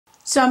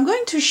So I'm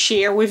going to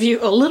share with you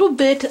a little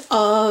bit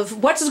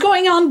of what's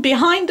going on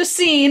behind the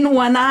scene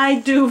when I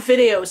do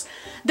videos.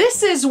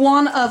 This is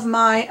one of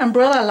my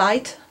umbrella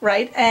light,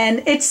 right?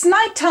 And it's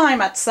nighttime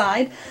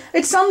outside.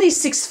 It's only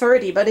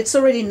 6:30, but it's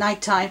already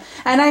nighttime.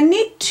 And I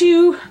need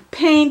to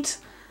paint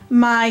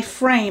my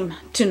frame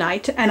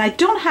tonight. And I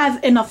don't have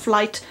enough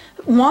light,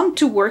 one,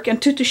 to work, and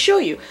two, to show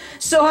you.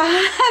 So I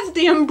have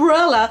the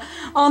umbrella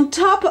on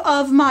top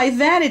of my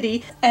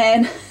vanity,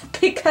 and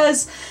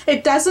because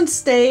it doesn't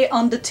stay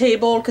on the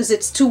table because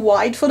it's too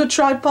wide for the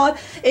tripod,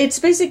 it's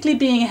basically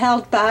being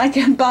held back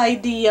by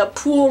the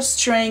pull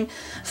string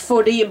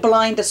for the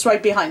blind that's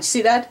right behind.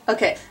 See that?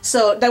 Okay,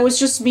 so that was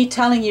just me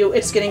telling you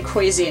it's getting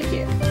crazy in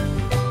here.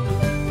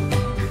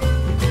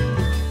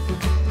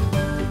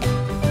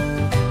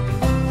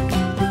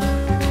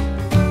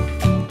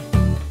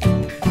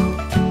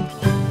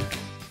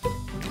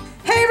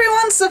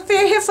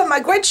 Sophia here from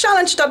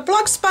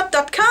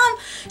mygreatchallenge.blogspot.com.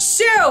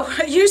 So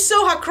you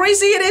saw how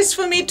crazy it is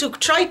for me to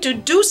try to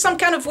do some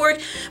kind of work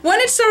when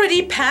it's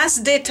already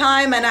past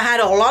daytime, and I had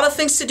a lot of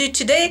things to do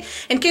today.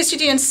 In case you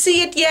didn't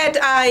see it yet,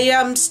 I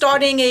am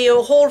starting a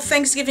whole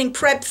Thanksgiving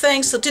prep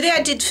thing. So today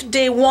I did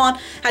day one.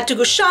 I had to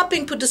go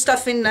shopping, put the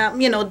stuff in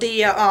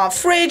the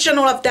fridge and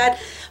all of that.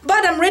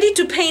 But I'm ready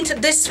to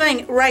paint this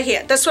thing right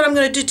here. That's what I'm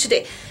going to do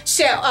today.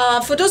 So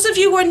for those of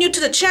you who are new to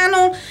the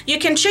channel, you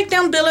can check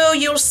down below.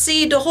 You'll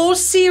see the whole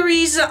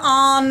series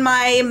on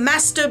my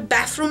master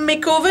bathroom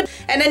makeover,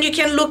 and then you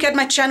can look at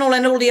my channel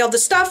and all the other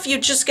stuff. You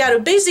just got to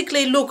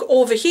basically look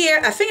over here.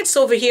 I think it's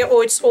over here,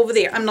 or it's over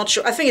there. I'm not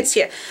sure. I think it's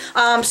here.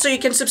 So you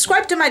can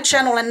subscribe to my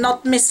channel and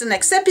not miss the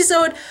next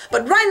episode.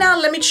 But right now,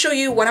 let me show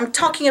you what I'm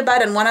talking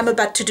about and what I'm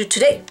about to do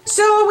today.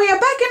 So we are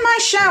back in my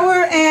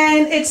shower,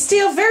 and it's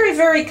still very,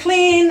 very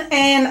clean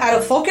and out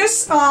of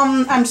focus.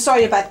 I'm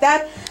sorry about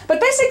that. But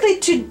basically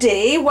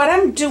today what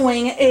I'm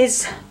doing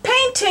is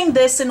painting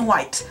this in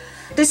white.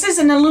 This is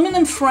an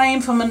aluminum frame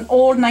from an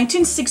old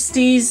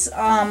 1960s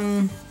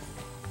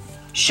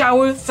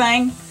shower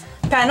thing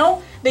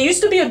panel. There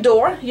used to be a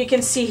door, you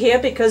can see here,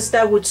 because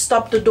that would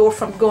stop the door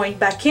from going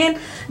back in.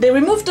 They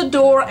removed the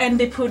door and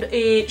they put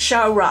a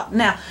shower rod.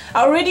 Now,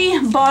 I already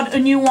bought a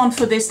new one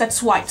for this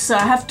that's white, so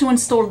I have to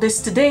install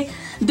this today.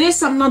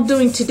 This I'm not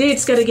doing today,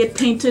 it's gotta get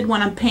painted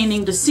when I'm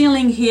painting the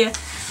ceiling here.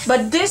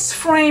 But this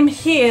frame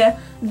here,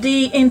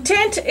 the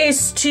intent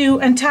is to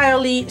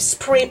entirely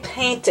spray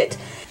paint it.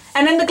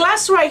 And then the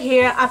glass right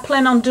here, I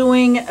plan on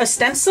doing a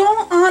stencil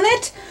on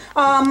it.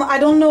 I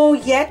don't know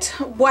yet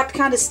what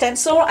kind of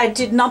stencil. I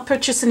did not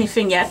purchase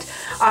anything yet.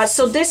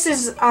 So this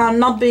is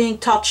not being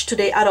touched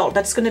today at all.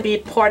 That's going to be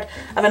part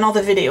of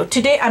another video.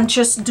 Today I'm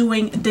just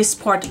doing this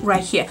part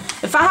right here.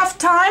 If I have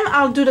time,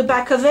 I'll do the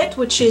back of it,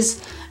 which is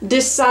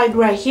this side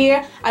right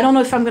here. I don't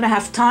know if I'm going to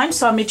have time,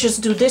 so I may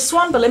just do this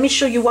one. But let me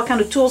show you what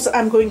kind of tools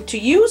I'm going to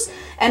use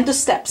and the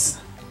steps.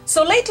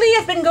 So lately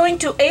I've been going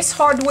to Ace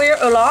Hardware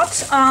a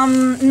lot,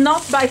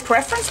 not by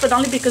preference, but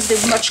only because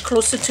they're much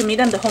closer to me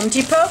than the Home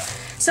Depot.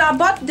 So I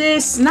bought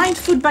this 9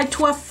 foot by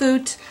 12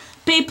 foot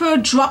paper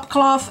drop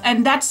cloth,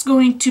 and that's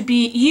going to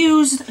be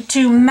used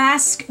to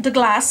mask the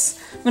glass.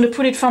 I'm going to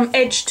put it from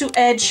edge to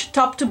edge,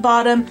 top to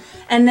bottom,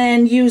 and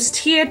then used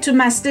here to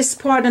mask this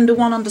part and the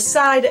one on the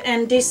side,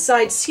 and this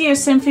side's here,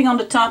 same thing on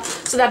the top,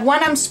 so that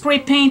when I'm spray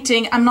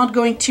painting, I'm not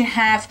going to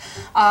have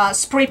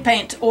spray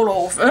paint all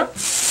over.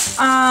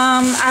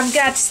 I've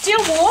got steel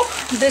wool.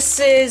 This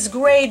is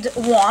grade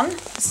 1.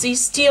 See,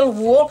 steel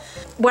wool.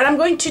 What I'm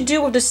going to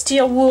do with the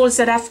steel wool is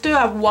that after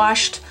I've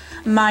washed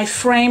my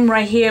frame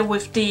right here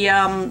with the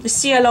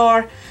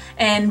CLR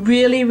and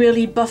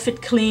really buff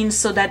it clean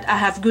so that I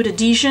have good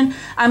adhesion,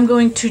 I'm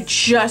going to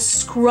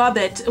just scrub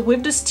it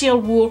with the steel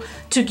wool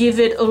to give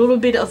it a little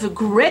bit of a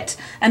grit,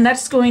 and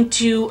that's going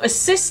to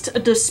assist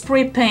the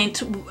spray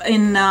paint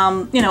in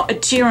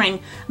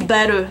adhering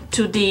better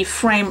to the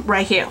frame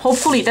right here.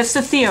 Hopefully, that's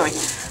the theory.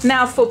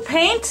 Now for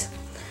paint,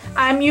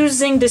 I'm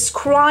using this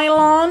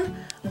Krylon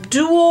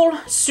Dual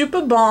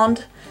Super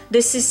Bond.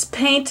 This is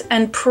paint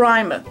and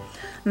primer.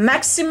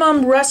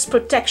 Maximum rust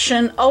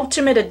protection,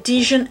 ultimate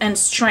adhesion and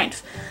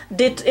strength.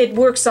 It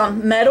works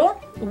on metal,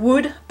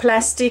 wood,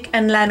 plastic,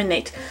 and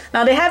laminate.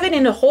 Now they have it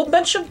in a whole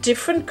bunch of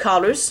different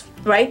colors,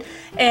 right?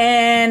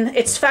 And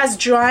it's fast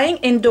drying,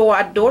 indoor,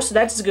 outdoor, so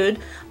that's good.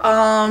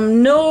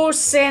 No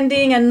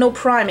sanding and no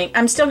priming.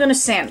 I'm still gonna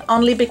sand,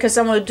 only because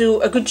I want to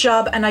do a good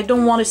job and I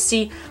don't want to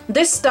see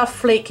this stuff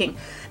flaking.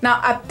 Now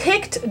I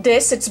picked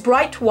this, it's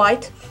bright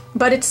white,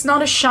 but it's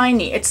not a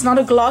shiny, it's not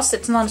a gloss,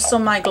 it's not a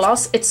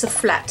semi-gloss, it's a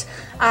flat.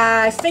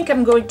 I think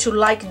I'm going to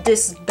like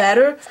this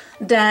better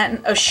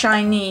than a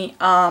shiny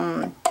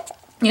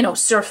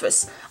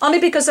surface, only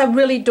because I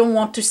really don't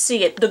want to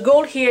see it. The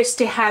goal here is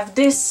to have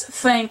this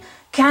thing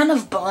kind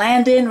of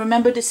blend in.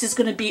 Remember, this is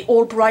going to be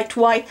all bright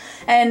white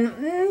and,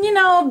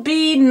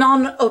 be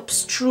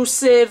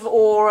non-obtrusive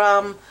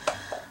or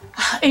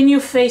in your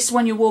face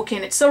when you walk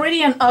in. It's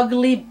already an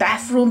ugly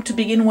bathroom to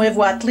begin with,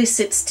 well, at least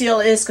it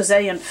still is, because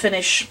I didn't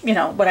finish,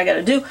 what I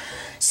gotta do.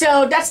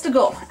 So that's the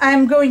goal.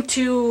 I'm going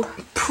to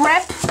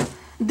prep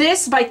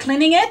this by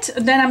cleaning it,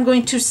 then I'm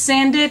going to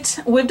sand it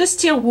with the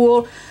steel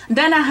wool,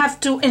 then I have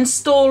to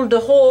install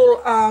the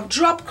whole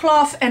drop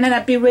cloth, and then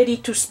I'll be ready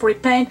to spray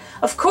paint.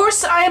 Of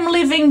course, I am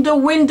leaving the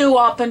window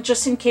open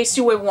just in case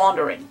you were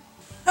wondering.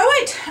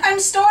 Alright, I'm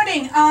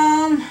starting.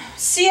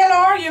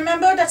 CLR, you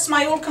remember that's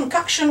my old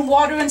concoction,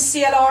 water and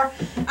CLR.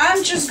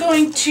 I'm just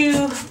going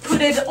to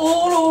put it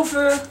all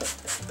over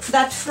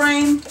that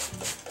frame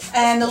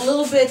and a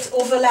little bit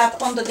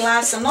overlap on the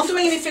glass. I'm not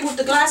doing anything with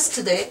the glass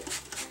today,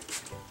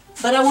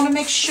 but I want to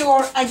make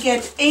sure I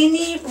get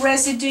any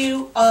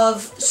residue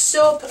of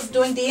soap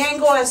doing the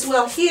angle as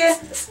well here,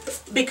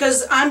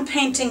 because I'm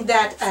painting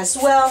that as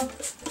well.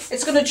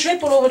 It's going to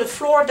drip all over the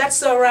floor,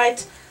 that's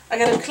alright. I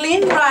got a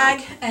clean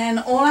rag, and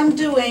all I'm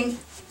doing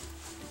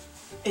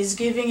is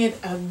giving it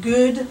a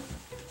good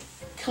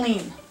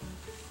clean.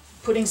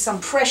 Putting some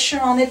pressure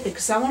on it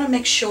because I want to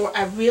make sure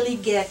I really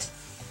get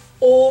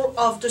all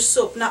of the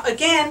soap. Now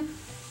again,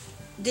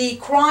 the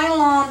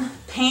Krylon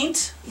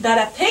paint that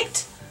I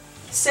picked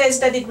says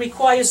that it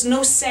requires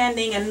no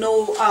sanding and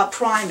no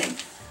priming.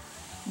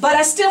 But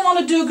I still want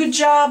to do a good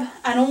job.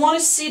 I don't want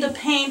to see the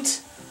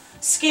paint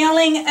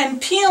scaling and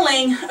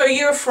peeling a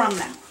year from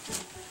now.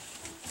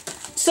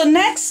 So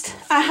next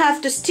I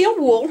have the steel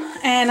wool,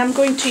 and I'm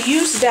going to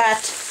use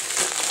that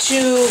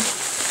to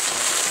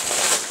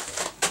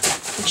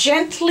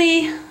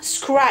gently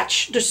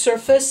scratch the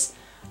surface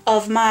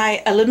of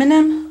my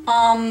aluminum,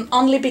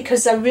 only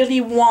because I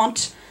really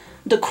want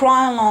the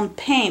Krylon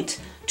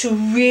paint to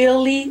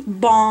really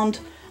bond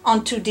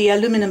onto the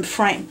aluminum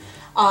frame.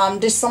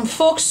 There's some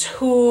folks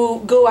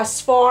who go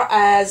as far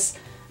as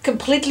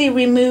completely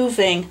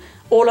removing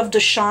all of the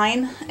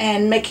shine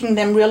and making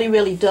them really,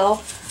 really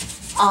dull.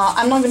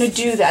 I'm not going to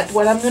do that.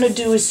 What I'm going to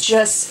do is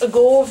just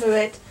go over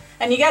it,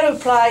 and you got to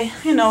apply,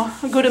 you know,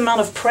 a good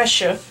amount of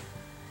pressure.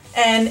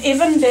 And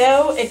even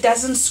though it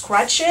doesn't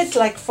scratch it,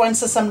 like for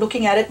instance I'm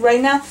looking at it right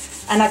now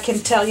and I can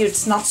tell you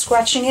it's not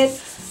scratching it,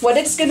 what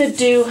it's going to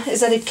do is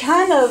that it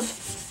kind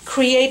of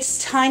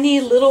creates tiny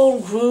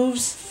little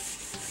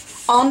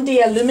grooves on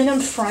the aluminum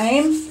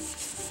frame,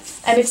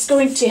 and it's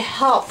going to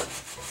help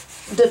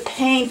the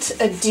paint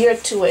adhere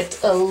to it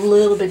a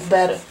little bit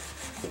better.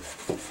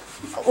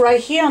 Right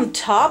here on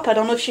top, I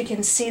don't know if you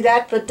can see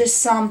that, but there's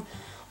some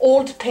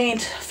old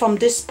paint from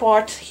this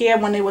part here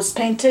when it was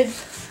painted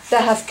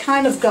that have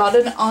kind of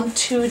gotten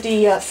onto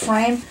the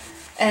frame,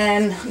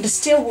 and the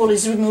steel wool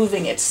is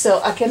removing it.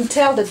 So I can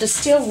tell that the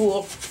steel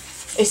wool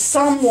is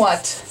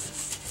somewhat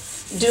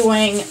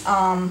doing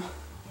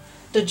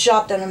the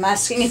job that I'm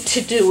asking it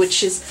to do,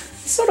 which is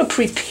sort of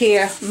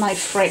prepare my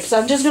frame. So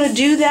I'm just going to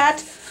do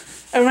that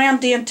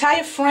around the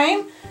entire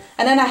frame,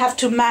 and then I have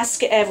to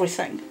mask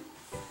everything.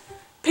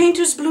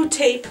 Painter's blue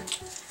tape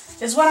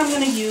is what I'm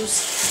going to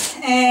use,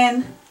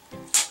 and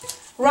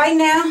right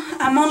now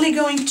I'm only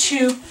going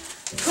to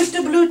put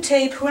the blue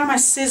tape. Where are my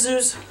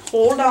scissors?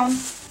 Hold on.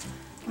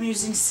 I'm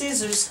using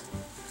scissors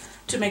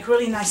to make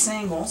really nice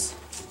angles,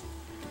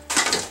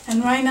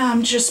 and right now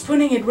I'm just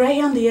putting it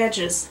right on the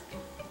edges,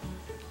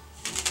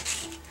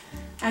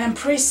 and I'm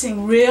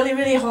pressing really,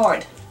 really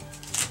hard,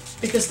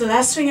 because the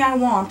last thing I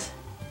want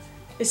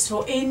is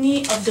for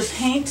any of the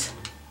paint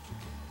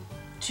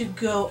to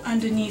go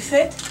underneath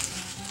it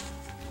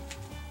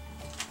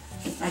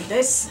like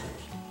this.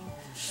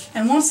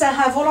 And once I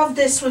have all of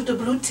this with the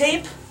blue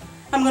tape,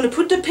 I'm going to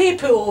put the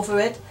paper over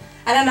it,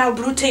 and then I'll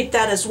blue tape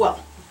that as well.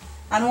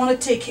 I don't want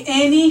to take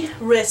any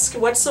risk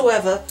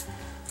whatsoever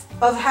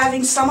of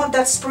having some of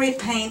that spray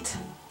paint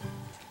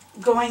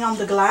going on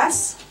the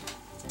glass.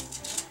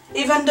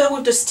 Even though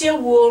with the steel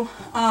wool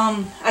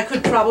I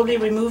could probably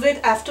remove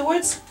it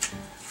afterwards,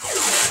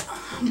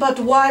 but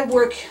why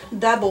work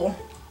double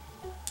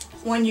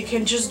when you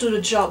can just do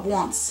the job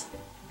once?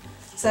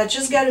 So I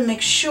just got to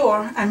make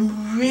sure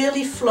I'm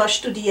really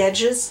flush to the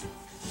edges,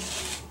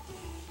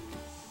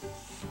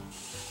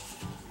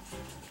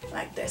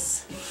 like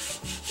this.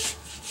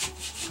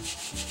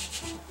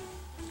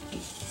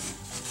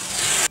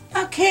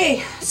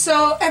 Okay,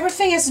 so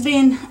everything has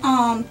been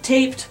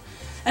taped,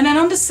 and then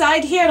on the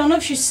side here, I don't know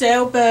if you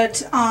saw,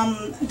 but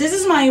this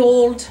is my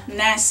old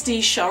nasty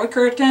shower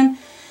curtain.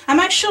 I'm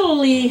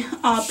actually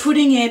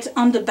putting it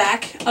on the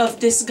back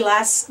of this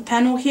glass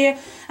panel here,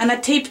 and I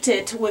taped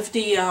it with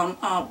the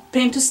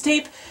painter's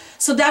tape,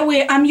 so that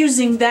way I'm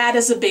using that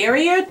as a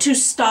barrier to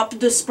stop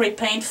the spray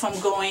paint from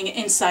going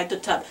inside the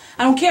tub.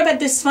 I don't care about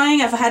this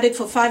thing. I've had it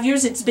for 5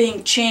 years. It's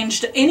being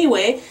changed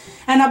anyway,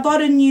 and I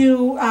bought a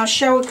new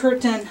shower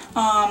curtain,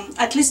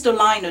 at least the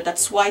liner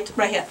that's white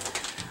right here.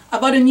 I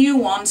bought a new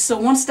one, so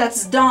once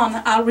that's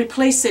done, I'll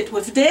replace it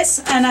with this,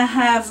 and I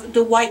have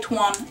the white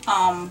one,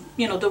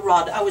 you know, the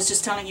rod I was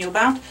just telling you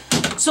about.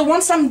 So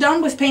once I'm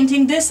done with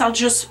painting this, I'll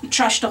just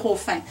trash the whole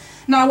thing.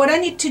 Now what I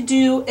need to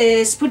do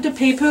is put the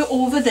paper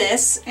over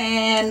this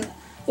and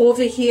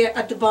over here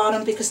at the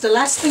bottom, because the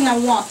last thing I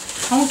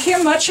don't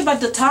care much about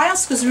the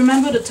tiles, because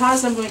remember the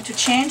tiles I'm going to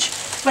change,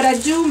 but I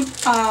do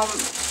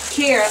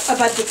care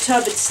about the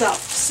tub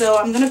itself. So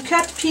I'm going to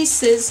cut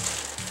pieces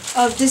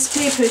of this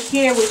paper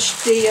here, which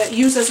they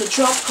use as a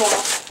drop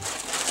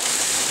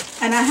cloth,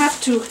 and I have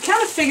to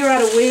kind of figure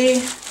out a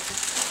way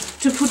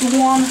to put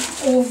one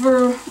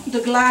over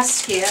the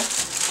glass here.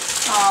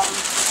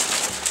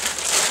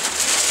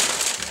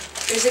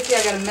 Basically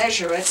I gotta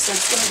measure it, so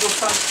it's gonna go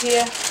from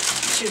here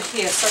to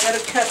here. So I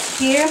gotta cut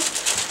here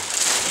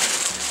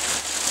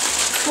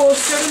for a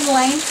certain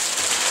length.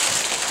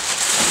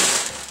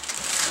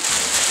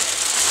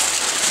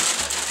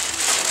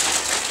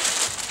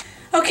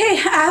 Okay, I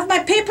have my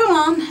paper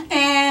on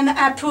and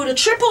I put a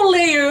triple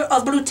layer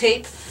of blue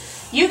tape.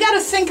 You got to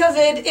think of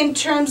it in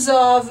terms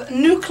of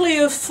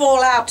nuclear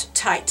fallout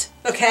tight,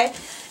 okay?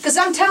 Because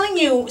I'm telling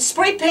you,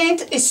 spray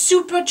paint is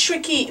super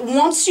tricky.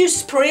 Once you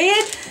spray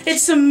it,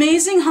 it's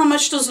amazing how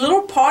much those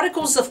little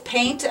particles of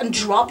paint and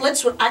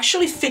droplets will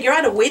actually figure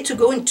out a way to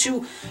go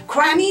into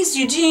crannies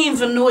you didn't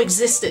even know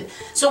existed.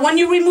 So when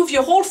you remove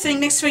your whole thing,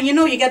 next thing you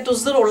know, you get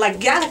those little like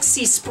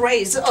galaxy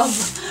sprays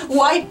of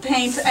white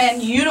paint,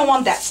 and you don't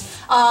want that.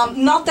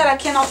 Not that I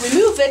cannot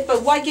remove it,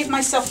 but why give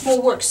myself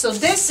more work? So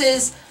this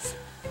is,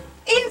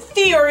 in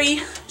theory,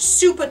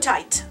 super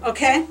tight,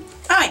 okay?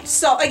 All right,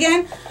 so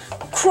again,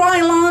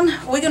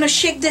 Krylon, we're gonna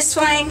shake this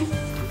thing.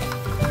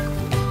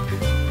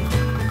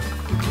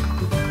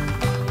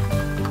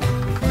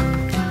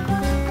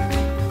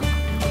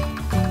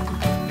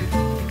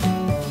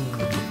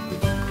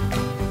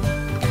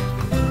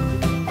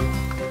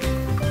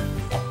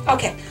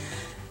 Okay,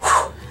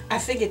 whew, I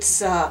think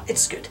it's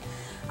good.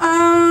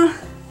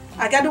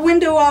 I got the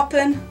window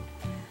open.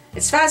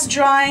 It's fast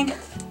drying.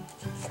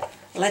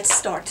 Let's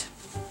start.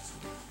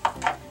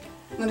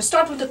 I'm gonna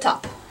start with the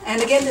top.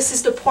 And again, this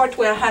is the part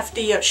where I have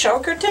the shower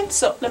curtain.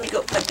 So let me go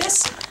like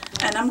this.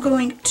 And I'm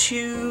going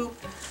to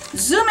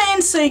zoom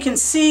in so you can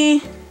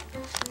see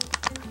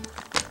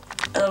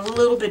a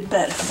little bit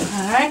better.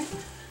 All right,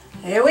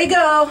 here we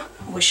go.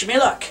 Wish me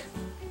luck.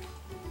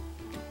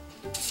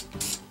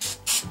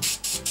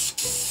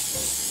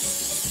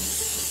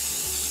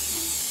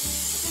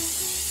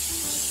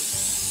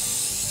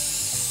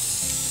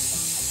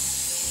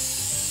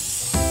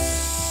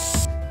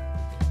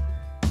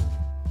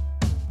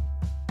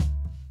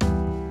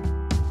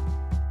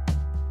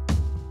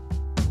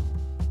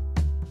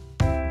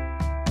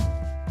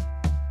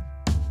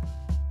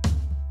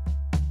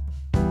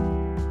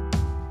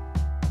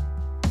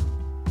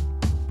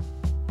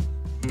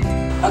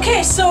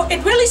 Okay, so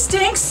it really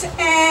stinks,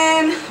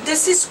 and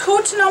this is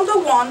coat number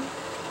 1,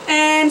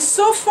 and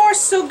so far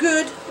so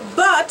good,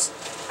 but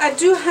I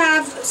do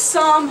have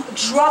some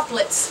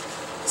droplets.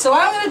 So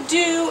what I'm going to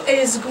do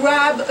is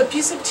grab a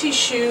piece of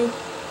tissue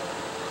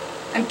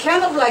and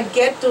kind of like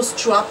get those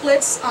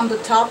droplets on the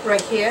top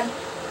right here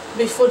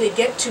before they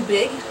get too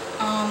big.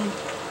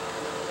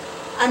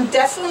 I'm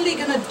definitely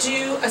going to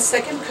do a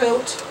second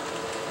coat,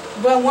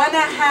 but when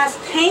I have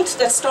paint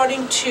that's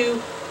starting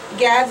to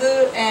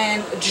gather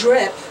and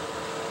drip,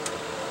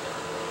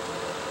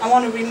 I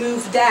want to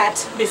remove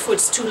that before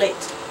it's too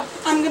late.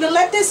 I'm going to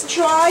let this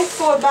dry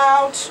for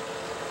about,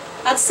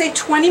 I'd say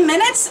 20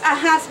 minutes. I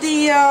have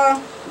the,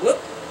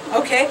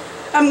 okay,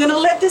 I'm going to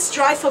let this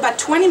dry for about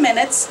 20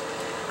 minutes.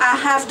 I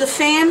have the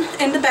fan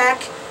in the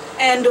back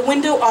and the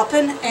window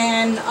open,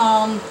 and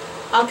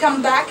I'll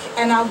come back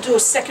and I'll do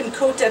a second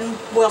coat and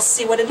we'll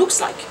see what it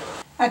looks like.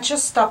 I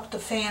just stopped the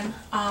fan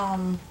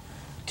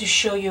to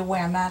show you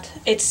where I'm at.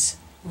 It's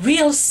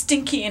real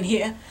stinky in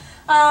here.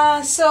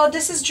 So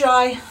this is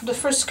dry. The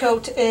first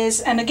coat is,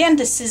 and again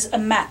this is a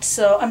matte,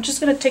 so I'm just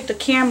going to take the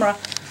camera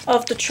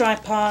off the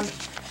tripod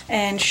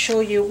and show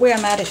you where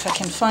I'm at, if I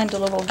can find the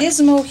little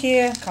gizmo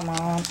here. Come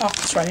on. Oh,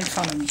 it's right in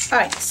front of me.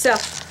 Alright, so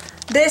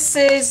this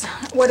is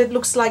what it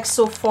looks like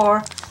so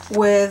far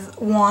with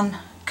one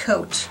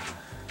coat.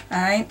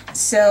 Alright,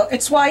 so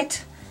it's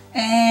white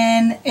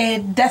and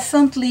it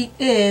definitely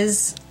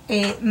is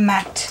a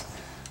matte.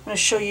 I'm going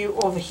to show you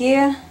over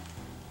here.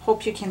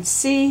 Hope you can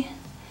see.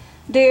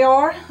 There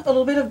are a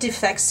little bit of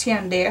defects here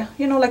and there,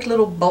 you know, like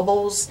little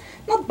bubbles,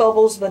 not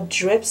bubbles but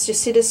drips. You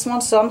see this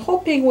one? So I'm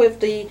hoping with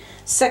the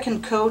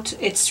second coat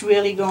it's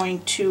really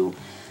going to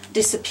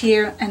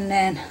disappear and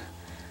then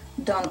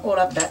done all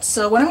of that.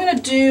 So what I'm going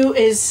to do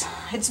is,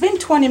 it's been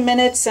 20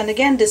 minutes and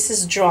again this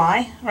is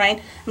dry,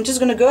 right? I'm just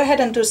going to go ahead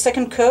and do a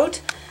second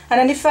coat, and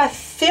then if I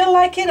feel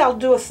like it I'll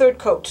do a third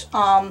coat,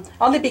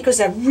 only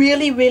because I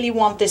really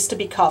want this to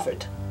be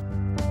covered.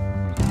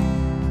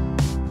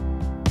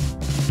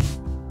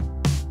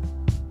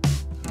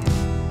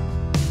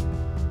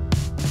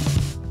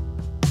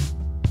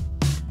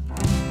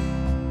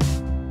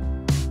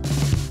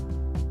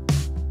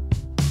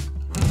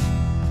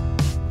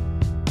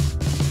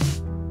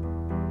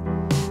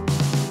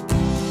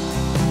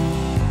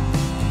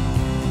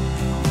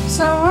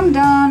 So I'm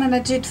done, and I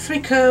did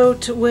 3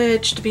 coat,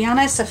 which to be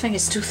honest I think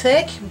is too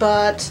thick,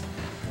 but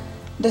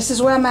this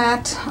is where I'm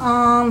at.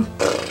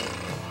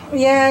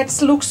 Yeah,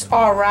 it looks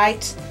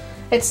alright.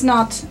 It's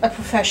not a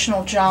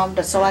professional job,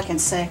 that's all I can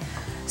say.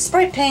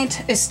 Spray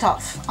paint is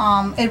tough.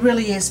 It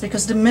really is,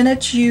 because the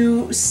minute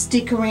you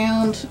stick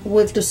around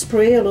with the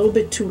spray a little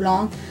bit too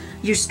long,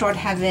 you start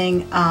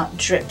having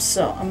drips.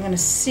 So I'm gonna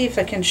see if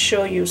I can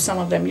show you some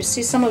of them. You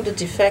see some of the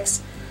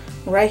defects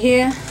right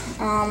here.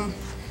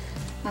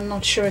 I'm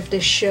not sure if they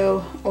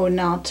show or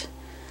not,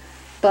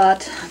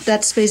 but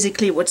that's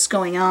basically what's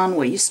going on,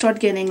 where you start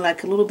getting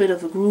like a little bit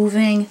of a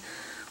grooving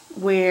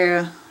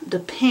where the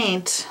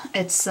paint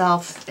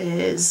itself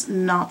is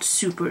not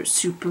super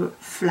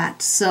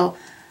flat. So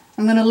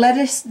I'm gonna let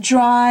it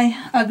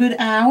dry a good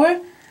hour,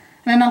 and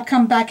then I'll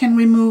come back and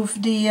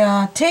remove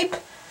the tape.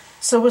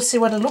 So we'll see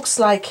what it looks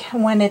like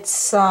when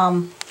it's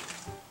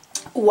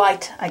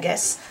white, I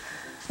guess.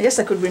 I guess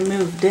I could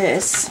remove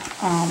this,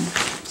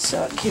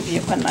 so I'll give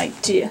you an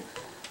idea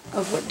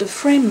of what the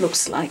frame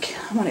looks like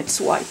when it's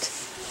white.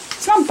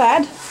 It's not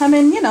bad. I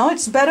mean, you know,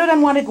 it's better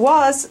than what it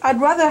was.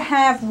 I'd rather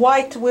have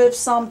white with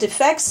some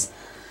defects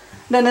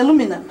than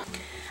aluminum.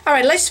 All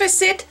right, let's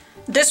face it,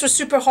 this was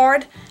super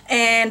hard,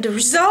 and the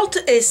result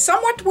is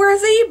somewhat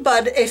worthy,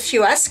 but if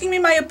you're asking me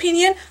my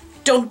opinion,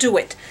 don't do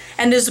it.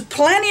 And there's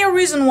plenty of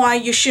reason why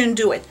you shouldn't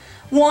do it.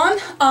 One,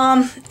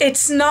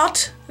 it's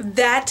not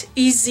that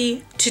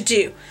easy to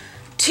do.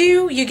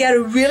 Two, you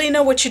gotta really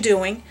know what you're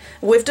doing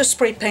with the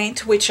spray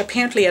paint, which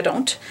apparently I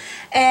don't.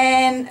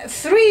 And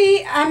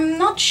three, I'm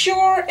not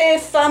sure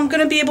if I'm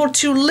gonna be able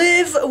to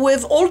live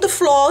with all the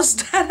flaws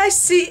that I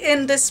see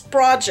in this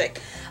project,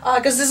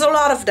 because there's a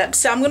lot of them.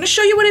 So I'm gonna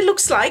show you what it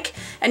looks like,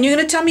 and you're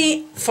gonna tell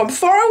me from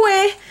far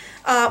away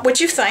what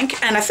you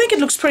think. And I think it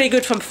looks pretty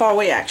good from far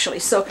away, actually.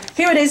 So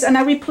here it is, and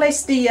I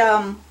replaced the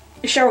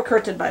shower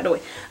curtain, by the way.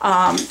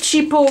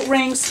 Cheapo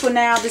rings for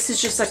now. This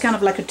is just a kind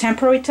of like a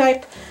temporary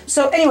type.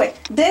 So anyway,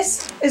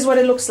 this is what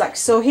it looks like.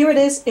 So here it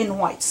is in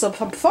white. So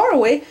from far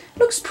away, it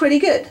looks pretty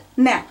good.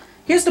 Now,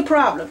 here's the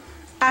problem.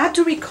 I had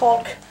to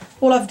recaulk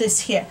all of this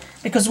here,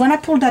 because when I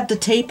pulled out the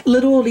tape,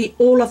 literally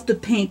all of the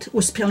paint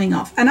was peeling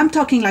off. And I'm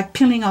talking like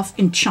peeling off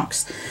in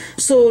chunks.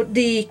 So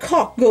the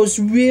caulk goes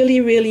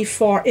really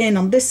far in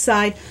on this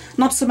side,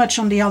 not so much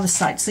on the other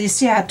side. So you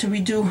see I had to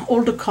redo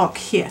all the caulk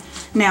here.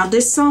 Now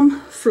there's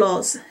some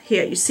flaws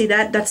here. You see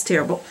that? That's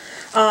terrible.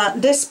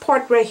 This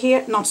part right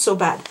here, not so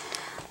bad.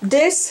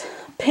 This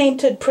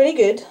painted pretty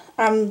good.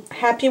 I'm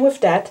happy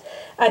with that.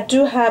 I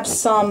do have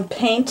some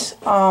paint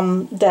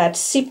that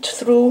seeped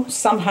through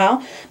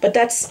somehow, but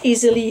that's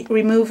easily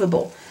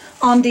removable.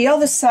 On the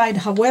other side,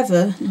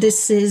 however,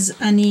 this is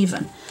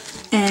uneven.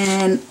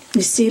 And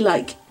you see,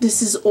 like,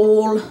 this is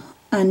all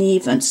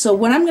uneven. So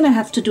what I'm going to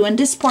have to do, and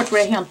this part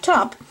right here on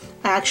top,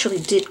 I actually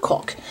did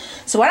caulk.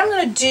 So what I'm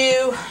going to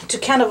do to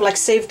kind of like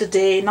save the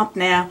day, not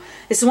now,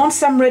 is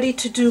once I'm ready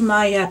to do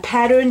my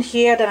pattern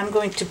here that I'm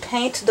going to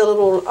paint, the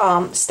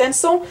little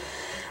stencil,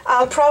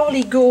 I'll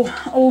probably go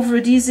over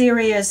these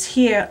areas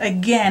here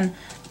again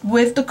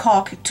with the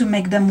caulk to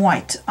make them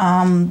white,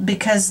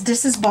 because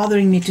this is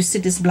bothering me to see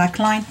this black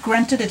line.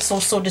 Granted, it's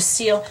also the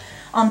seal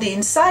on the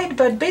inside,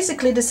 but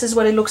basically this is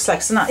what it looks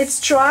like. So now it's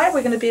dry.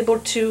 We're going to be able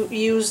to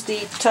use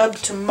the tub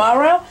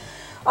tomorrow.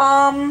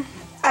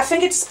 I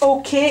think it's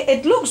okay.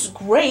 It looks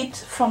great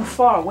from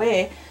far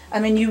away. I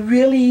mean, you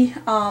really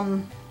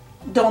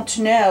don't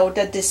know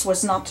that this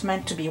was not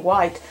meant to be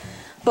white.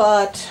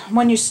 But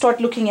when you start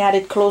looking at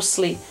it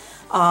closely,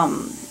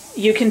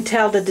 you can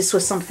tell that this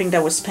was something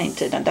that was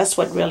painted, and that's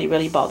what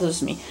really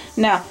bothers me.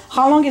 Now,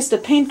 how long is the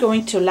paint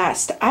going to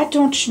last? I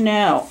don't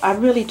know. I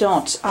really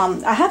don't.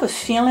 I have a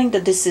feeling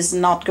that this is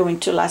not going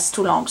to last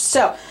too long.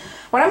 So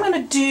what I'm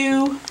going to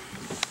do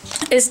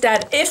is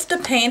that if the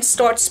paint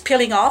starts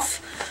peeling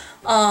off,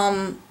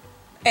 and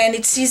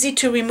it's easy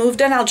to remove,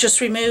 then I'll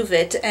just remove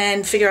it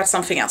and figure out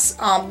something else.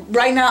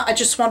 Right now, I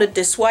just wanted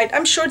this white.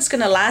 I'm sure it's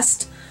going to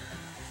last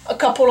a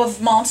couple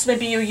of months,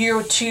 maybe a year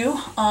or two,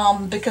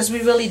 because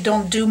we really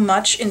don't do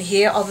much in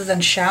here other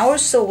than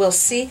showers, so we'll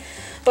see.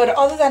 But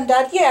other than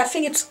that, yeah, I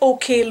think it's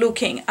okay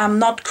looking. I'm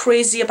not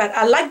crazy about,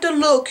 I like the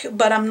look,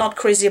 but I'm not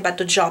crazy about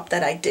the job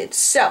that I did.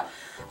 So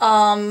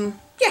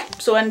yeah,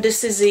 so, and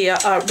this is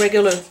a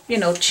regular, you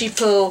know,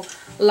 cheapo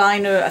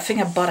liner. I think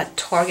I bought at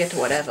Target or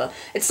whatever.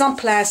 It's not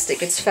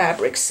plastic, it's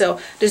fabric, so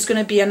there's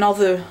gonna be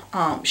another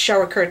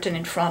shower curtain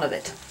in front of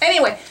it.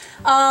 Anyway,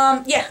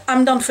 yeah,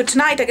 I'm done for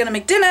tonight. I'm gonna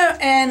make dinner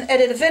and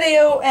edit a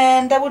video,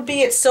 and that would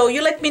be it. So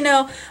you let me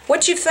know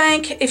what you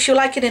think, if you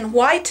like it in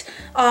white.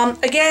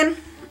 Again,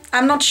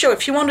 I'm not sure.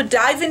 If you want to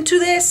dive into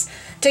this,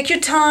 take your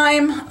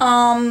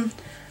time.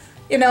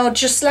 You know,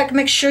 just like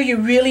make sure you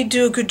really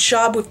do a good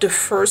job with the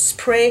first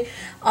spray.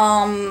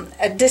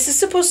 This is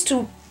supposed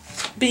to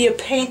be a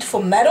paint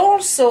for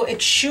metal, so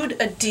it should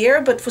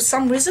adhere, but for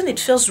some reason it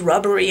feels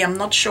rubbery. I'm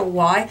not sure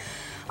why.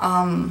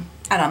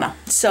 I don't know.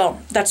 So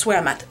that's where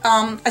I'm at.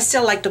 I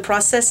still like the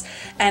process,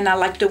 and I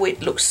like the way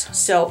it looks.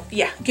 So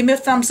yeah, give me a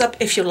thumbs up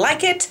if you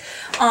like it.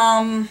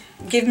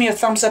 Give me a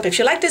thumbs up if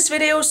you like this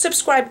video.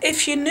 Subscribe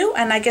if you're new,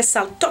 and I guess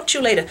I'll talk to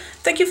you later.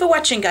 Thank you for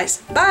watching,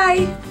 guys.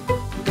 Bye!